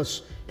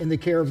 careless in the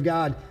care of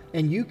God,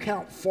 and you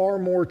count far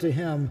more to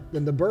Him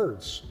than the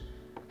birds.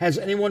 Has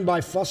anyone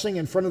by fussing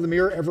in front of the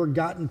mirror ever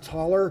gotten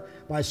taller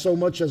by so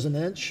much as an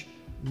inch?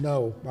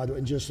 No, by the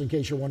way, just in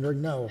case you're wondering,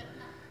 no.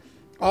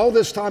 All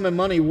this time and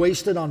money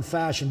wasted on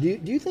fashion, do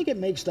you think it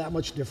makes that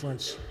much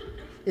difference?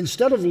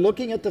 Instead of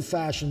looking at the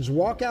fashions,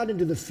 walk out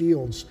into the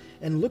fields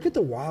and look at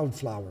the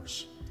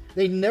wildflowers.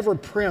 They never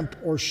primp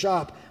or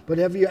shop, but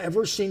have you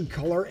ever seen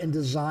color and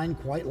design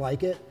quite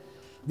like it?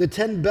 The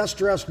 10 best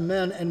dressed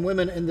men and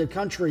women in the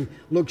country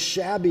look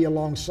shabby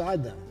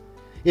alongside them.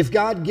 If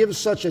God gives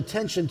such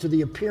attention to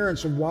the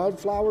appearance of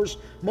wildflowers,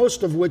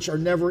 most of which are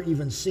never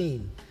even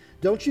seen,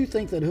 don't you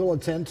think that He'll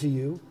attend to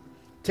you,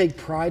 take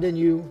pride in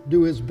you,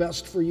 do His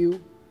best for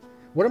you?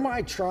 What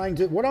I'm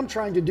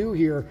trying to do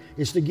here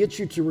is to get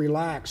you to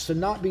relax, to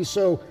not be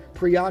so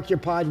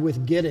preoccupied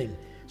with getting,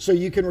 so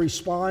you can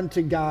respond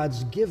to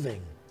God's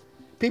giving.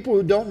 People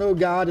who don't know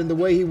God and the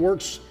way he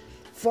works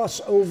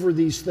fuss over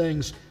these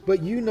things,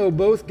 but you know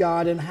both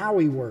God and how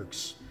he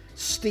works.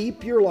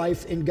 Steep your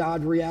life in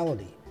God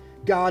reality,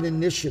 God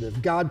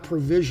initiative, God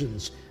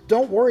provisions.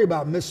 Don't worry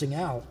about missing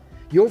out.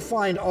 You'll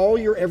find all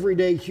your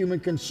everyday human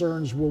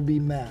concerns will be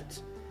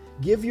met.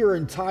 Give your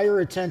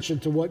entire attention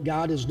to what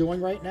God is doing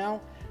right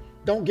now.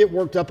 Don't get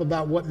worked up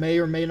about what may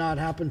or may not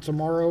happen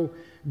tomorrow.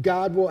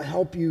 God will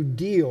help you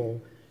deal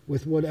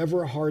with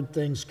whatever hard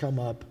things come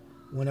up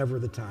whenever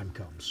the time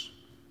comes.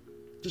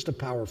 Just a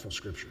powerful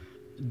scripture.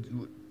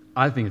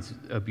 I think it's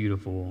a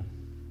beautiful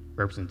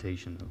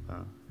representation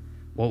of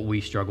what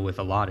we struggle with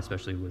a lot,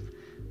 especially with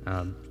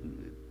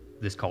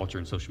this culture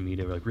and social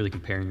media, like really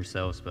comparing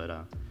yourselves,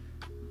 but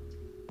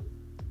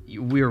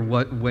we are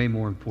way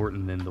more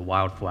important than the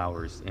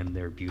wildflowers, and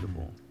they're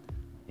beautiful,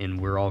 and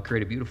we're all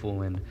created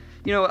beautiful. And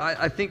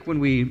I think when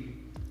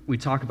we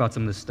talk about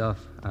some of this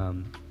stuff,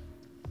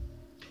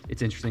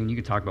 it's interesting. You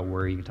can talk about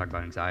worry, you can talk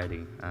about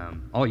anxiety,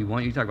 all you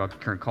want. You can talk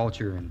about current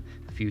culture and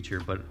the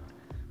future, but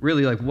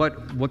really, like,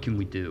 what can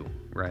we do,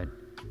 right?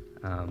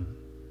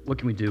 What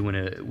can we do when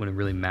it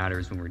really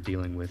matters, when we're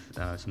dealing with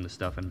some of the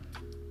stuff? And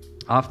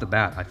off the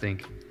bat, I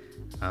think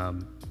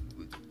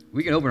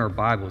we can open our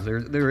Bibles.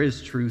 There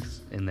is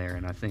truth in there,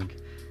 and I think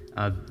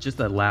just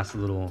that last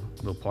little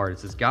part, it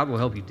says God will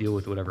help you deal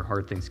with whatever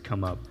hard things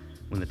come up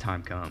when the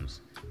time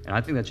comes. And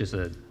I think that's just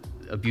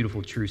a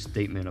beautiful, true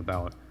statement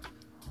about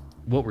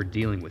what we're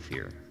dealing with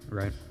here,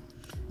 right?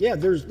 Yeah,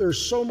 there's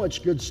so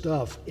much good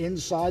stuff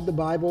inside the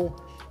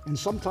Bible, and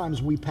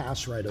sometimes we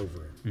pass right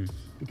over it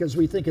because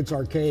we think it's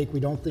archaic, we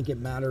don't think it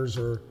matters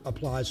or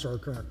applies to our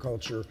current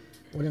culture,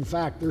 when in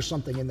fact there's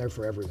something in there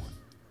for everyone,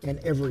 in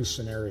every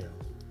scenario.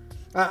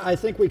 I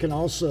think we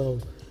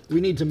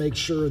need to make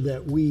sure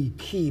that we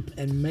keep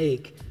and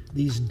make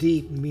these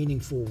deep,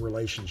 meaningful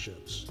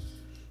relationships.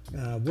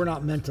 We're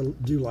not meant to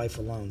do life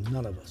alone,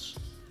 none of us.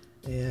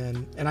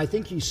 And I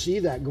think you see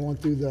that going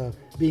through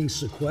being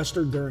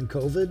sequestered during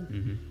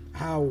COVID,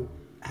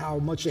 how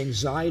much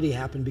anxiety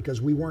happened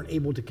because we weren't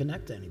able to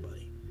connect to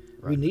anybody.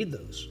 Right. We need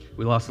those.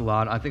 We lost a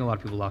lot. I think a lot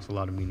of people lost a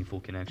lot of meaningful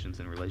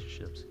connections and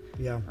relationships.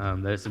 Yeah.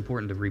 That it's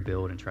important to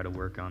rebuild and try to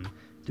work on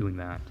doing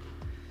that.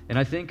 And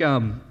I think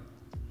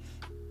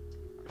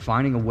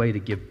finding a way to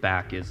give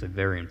back is a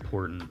very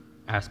important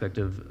aspect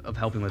of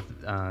helping with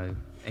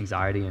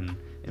anxiety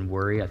and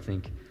worry. I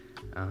think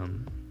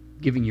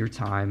giving your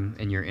time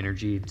and your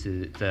energy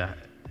to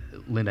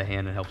lend a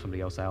hand and help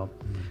somebody else out,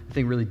 I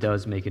think really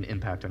does make an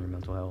impact on your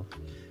mental health.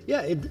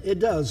 Yeah, it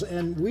does,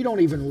 and we don't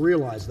even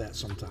realize that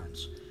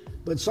sometimes.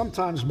 But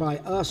sometimes by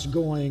us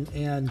going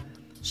and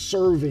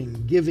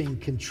serving, giving,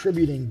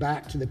 contributing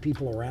back to the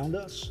people around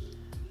us,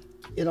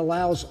 it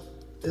allows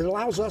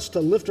us to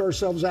lift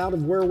ourselves out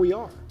of where we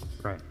are.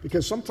 Right.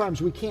 Because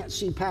sometimes we can't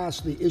see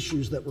past the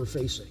issues that we're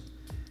facing.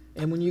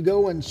 And when you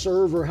go and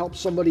serve or help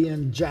somebody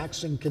in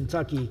Jackson,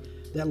 Kentucky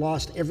that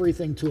lost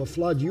everything to a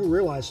flood, you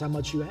realize how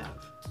much you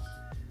have.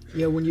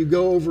 When you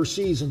go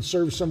overseas and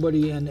serve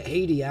somebody in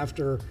Haiti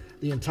after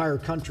the entire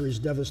country is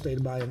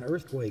devastated by an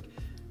earthquake,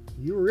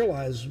 you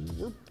realize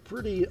we're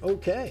pretty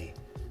okay,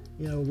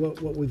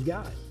 what we've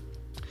got.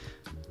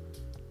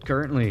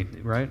 Currently,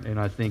 right? And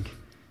I think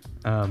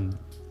some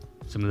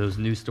of those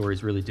news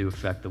stories really do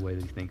affect the way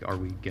that you think, are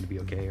we going to be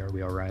okay? Are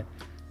we all right?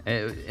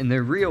 And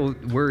they're real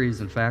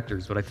worries and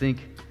factors, but I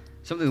think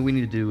something that we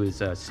need to do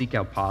is seek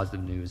out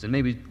positive news and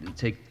maybe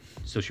take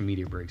social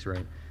media breaks,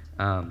 right?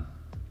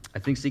 I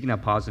think seeking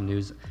out positive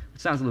news,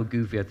 it sounds a little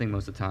goofy. I think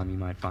most of the time you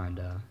might find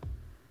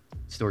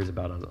stories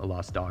about a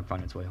lost dog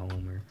finding its way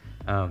home.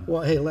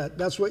 Well, hey,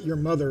 that's what your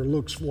mother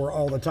looks for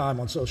all the time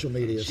on social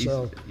media.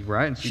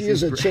 Right? She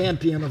is a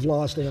champion of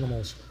lost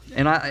animals.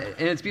 And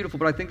it's beautiful,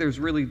 but I think there's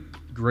really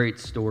great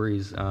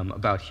stories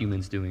about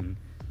humans doing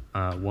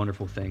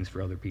wonderful things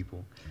for other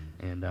people.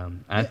 And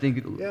I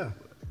think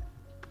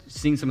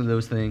seeing some of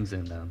those things,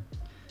 and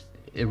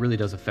it really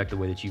does affect the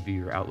way that you view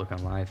your outlook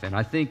on life. And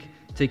I think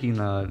taking,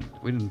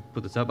 we didn't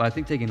put this up, but I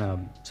think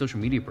taking social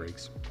media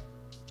breaks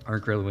are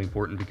incredibly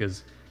important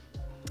because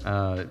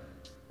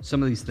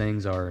some of these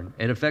things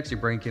it affects your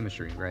brain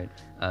chemistry, right?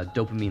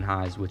 Dopamine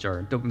highs,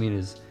 dopamine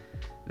is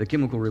the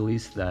chemical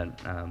release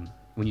that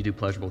when you do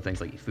pleasurable things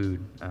like eat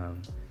food,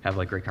 have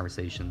like great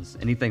conversations,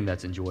 anything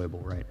that's enjoyable,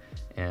 right?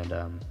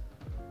 And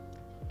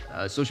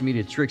social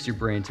media tricks your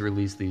brain to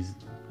release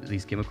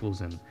these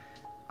chemicals. And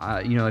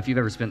if you've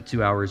ever spent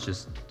 2 hours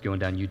just going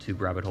down YouTube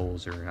rabbit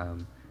holes or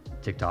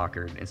TikTok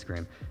or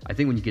Instagram, I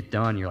think when you get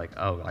done, you're like,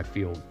 oh, I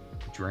feel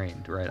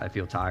drained, right? I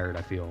feel tired.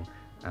 I feel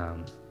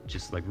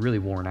just like really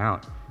worn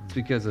out. It's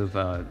because of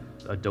a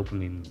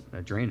dopamine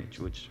drainage,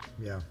 which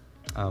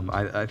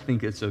I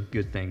think it's a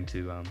good thing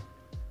to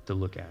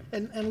look at.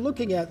 And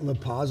looking at the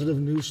positive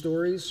news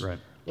stories, right.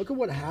 Look at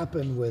what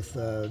happened with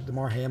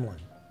Damar Hamlin,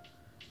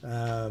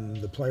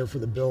 the player for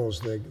the Bills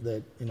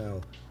that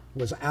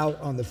was out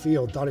on the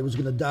field, thought he was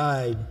going to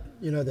die.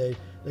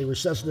 They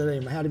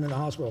resuscitated him, had him in the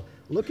hospital.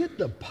 Look at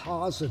the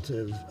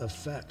positive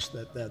effects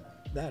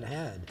that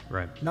had.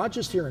 Right. Not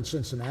just here in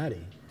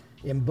Cincinnati,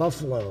 in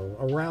Buffalo,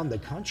 around the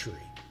country.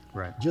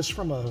 Right. Just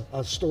from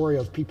a story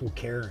of people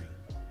caring.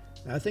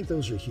 And I think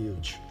those are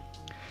huge.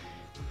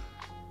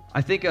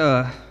 I think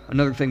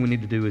another thing we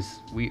need to do is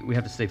we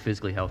have to stay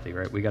physically healthy,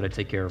 right? We got to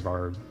take care of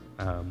our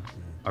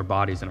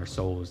bodies and our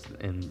souls,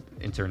 and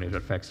in turn it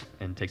affects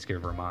and takes care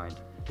of our mind.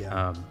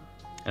 Yeah.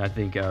 And I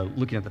think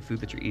looking at the food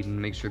that you're eating,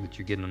 make sure that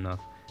you're getting enough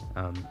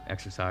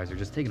exercise, or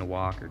just taking a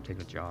walk or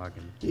taking a jog.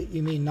 And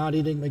You mean not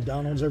eating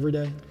McDonald's every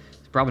day?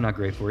 it's probably not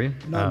great for you.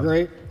 Not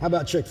great? How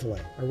about Chick-fil-A?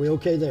 Are we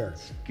okay there?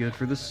 Good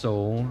for the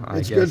soul.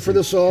 It's good for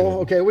the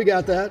soul. Good. Okay, we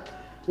got that.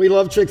 We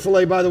love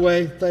Chick-fil-A, by the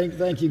way.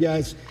 Thank you,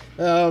 guys.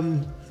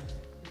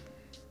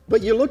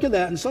 But you look at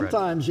that, and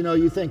sometimes,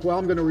 you think, well,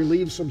 I'm going to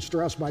relieve some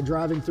stress by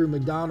driving through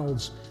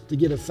McDonald's to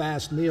get a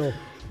fast meal.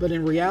 But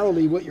in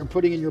reality, what you're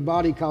putting in your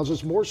body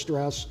causes more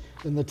stress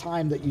than the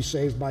time that you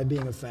save by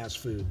being a fast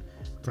food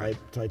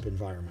type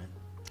environment.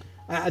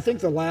 I think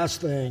the last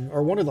thing,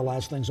 or one of the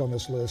last things on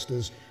this list,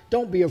 is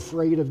don't be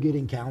afraid of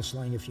getting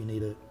counseling if you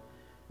need it.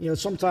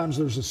 Sometimes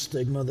there's a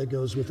stigma that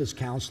goes with this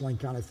counseling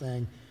kind of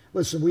thing.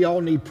 Listen, we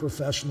all need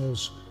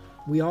professionals.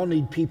 We all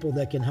need people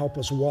that can help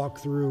us walk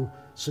through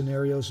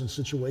scenarios and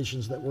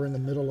situations that we're in the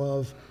middle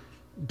of.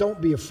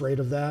 Don't be afraid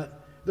of that.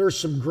 There's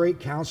some great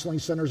counseling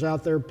centers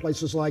out there,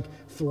 places like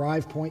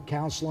Thrive Point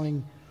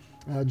Counseling.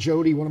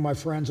 Jody, one of my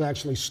friends,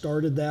 actually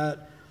started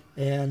that,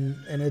 and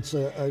it's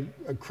a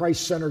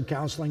Christ-centered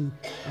counseling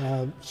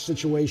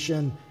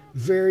situation.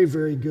 Very,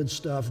 very good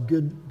stuff,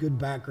 good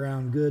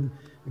background,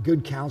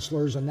 good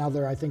counselors, and now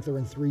I think they're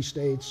in 3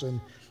 states,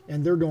 and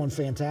they're doing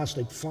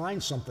fantastic.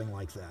 Find something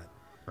like that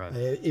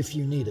if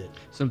you need it.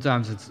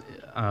 Sometimes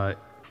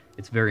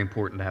it's very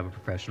important to have a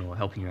professional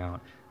helping you out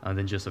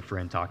than just a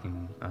friend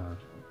talking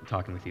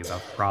with you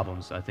about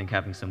problems. I think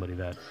having somebody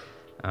that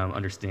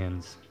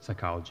understands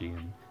psychology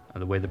and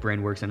the way the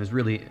brain works and is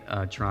really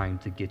trying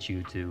to get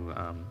you to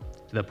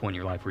that point in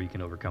your life where you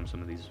can overcome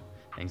some of these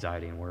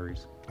anxiety and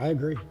worries. I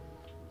agree.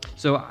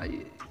 So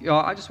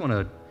I just want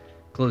to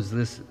close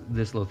this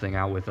little thing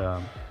out with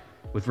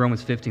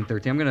Romans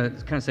 15:13. I'm going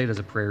to kind of say it as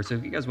a prayer. So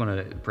if you guys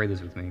want to pray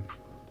this with me.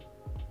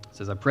 It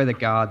says, I pray that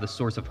God, the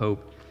source of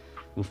hope,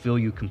 will fill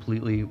you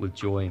completely with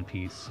joy and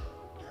peace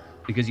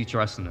because you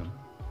trust in Him.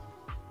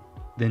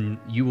 Then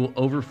you will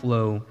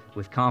overflow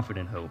with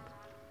confident hope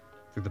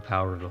through the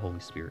power of the Holy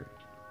Spirit.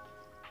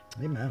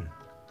 Amen.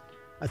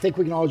 I think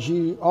we can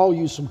all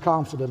use some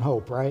confident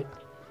hope, right?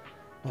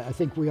 I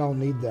think we all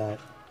need that.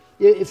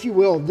 If you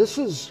will, this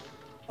is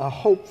a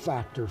hope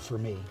factor for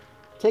me.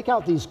 Take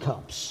out these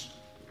cups.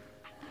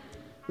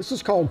 This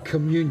is called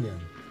communion,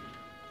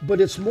 but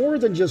it's more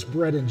than just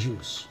bread and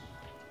juice,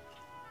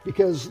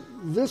 because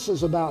this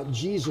is about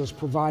Jesus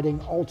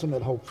providing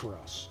ultimate hope for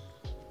us.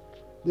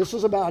 This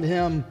is about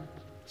Him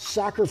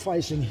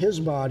sacrificing His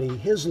body,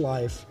 His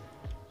life,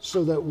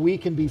 so that we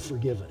can be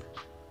forgiven.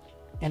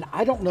 And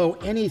I don't know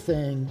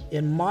anything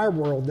in my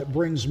world that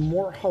brings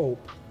more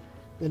hope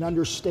than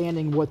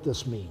understanding what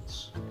this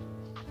means.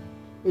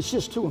 It's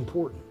just too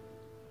important.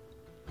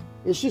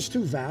 It's just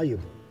too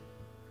valuable.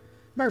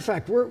 Matter of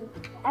fact,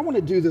 I want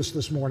to do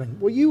this morning.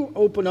 Will you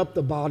open up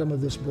the bottom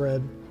of this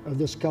bread, of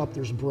this cup?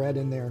 There's bread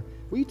in there.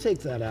 Will you take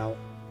that out?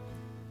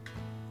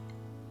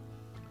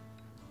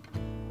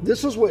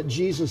 This is what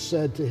Jesus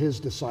said to His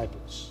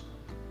disciples.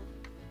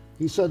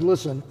 He said,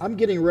 listen, I'm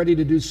getting ready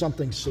to do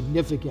something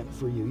significant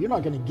for you. You're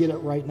not going to get it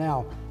right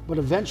now, but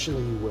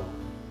eventually you will.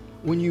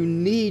 When you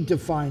need to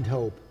find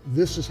hope,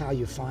 this is how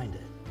you find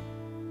it.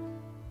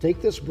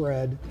 Take this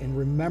bread in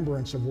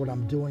remembrance of what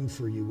I'm doing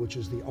for you, which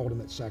is the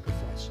ultimate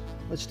sacrifice.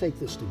 Let's take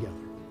this together.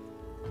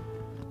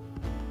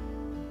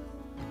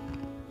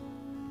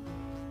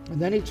 And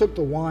then He took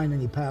the wine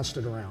and He passed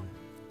it around.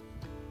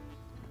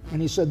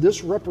 And He said,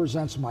 this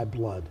represents my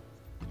blood.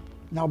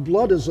 Now,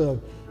 blood is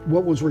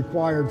what was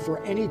required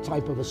for any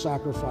type of a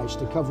sacrifice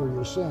to cover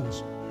your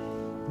sins.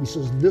 He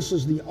says, this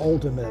is the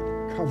ultimate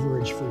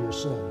coverage for your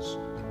sins.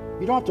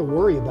 You don't have to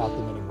worry about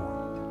them anymore.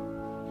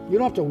 You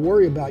don't have to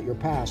worry about your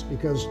past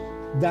because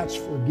that's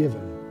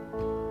forgiven.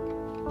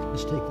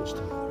 Let's take this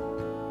together.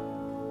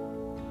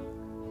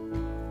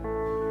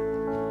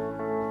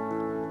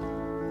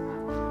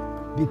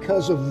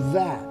 Because of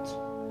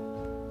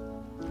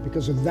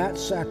that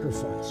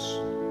sacrifice,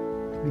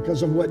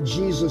 because of what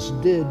Jesus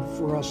did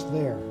for us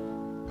there,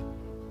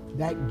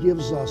 that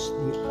gives us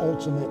the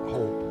ultimate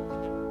hope.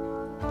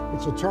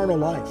 It's eternal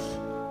life.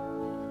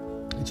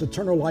 It's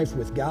eternal life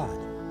with God.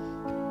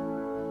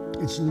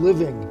 It's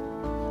living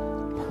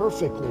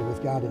perfectly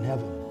with God in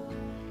heaven.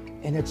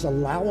 And it's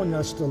allowing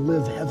us to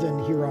live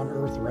heaven here on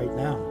earth right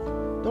now.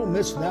 Don't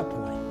miss that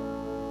point.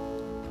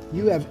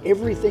 You have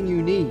everything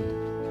you need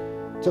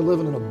to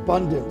live in an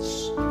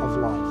abundance of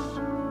life,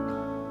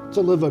 to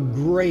live a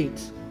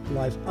great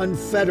life.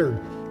 Unfettered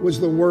was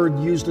the word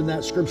used in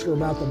that scripture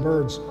about the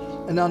birds.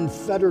 an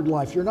unfettered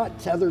life. You're not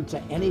tethered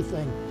to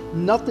anything.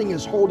 Nothing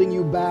is holding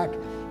you back,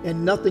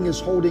 and nothing is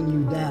holding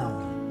you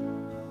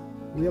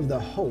down. We have the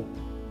hope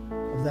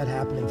of that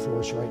happening for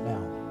us right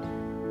now.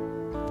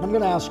 I'm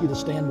going to ask you to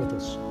stand with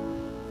us.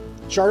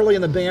 Charlie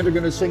and the band are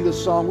going to sing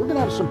this song. We're going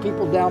to have some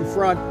people down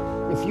front.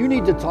 If you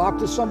need to talk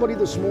to somebody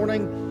this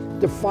morning,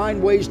 to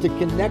find ways to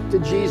connect to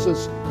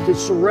Jesus, to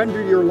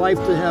surrender your life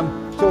to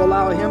Him, to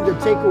allow Him to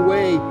take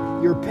away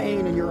your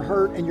pain and your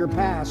hurt and your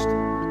past,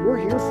 we're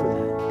here for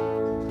that.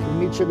 We'll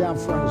meet you down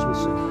front as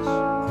we sing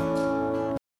this.